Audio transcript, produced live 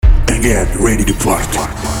Get ready to party.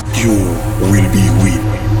 You will be with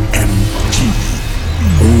MG,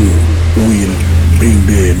 who will bring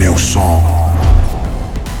the new song.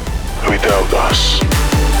 Without us,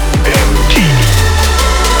 MG.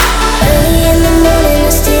 Early in the morning, I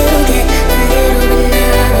still get a little bit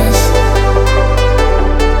nervous.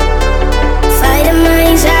 Fighting my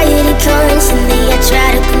anxiety constantly, I try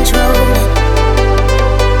to control it.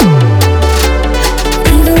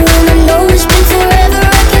 Even when I know it's been forever, I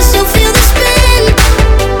can still feel the spin.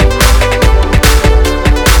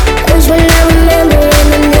 Cause when I remember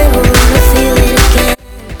and I never wanna feel it again.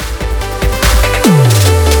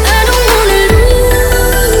 I don't wanna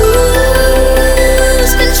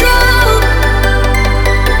lose control.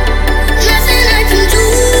 Nothing I can do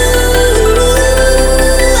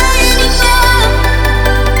anymore.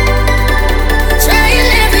 Trying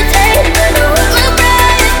every day, but I hold my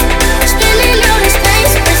breath. Spinning out in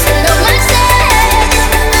space, messing up myself.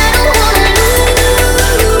 I don't wanna lose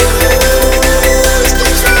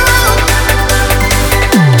control.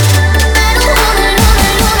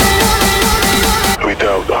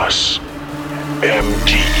 Without us,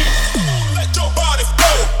 MG. Let your body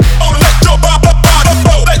flow. Oh, let your body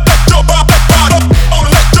flow. Let your body flow. Oh,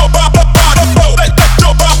 let your body flow. Let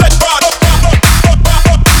your body flow. Let your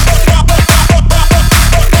body flow.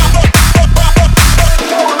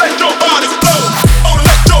 Oh, let your body flow.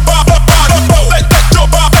 Let your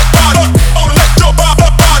body flow. Oh, let your body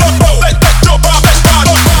flow. Let your body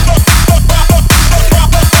flow.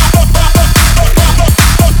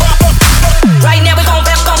 Right now we gon'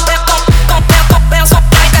 bounce up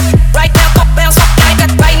like that. Right now bounce up like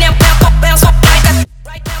that. Right now bounce up like that. Right now bounce up like that.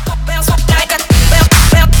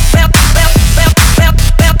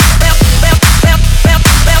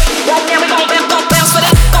 Right now we gon' bounce for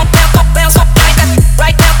that. Bounce up like that.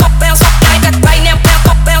 Right now bounce up like that. Right now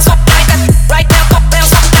bounce up like that. Right now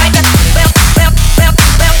bounce up like that.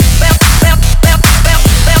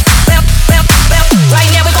 Right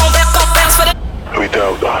now we gon' bounce for that.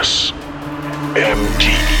 Without us, MG.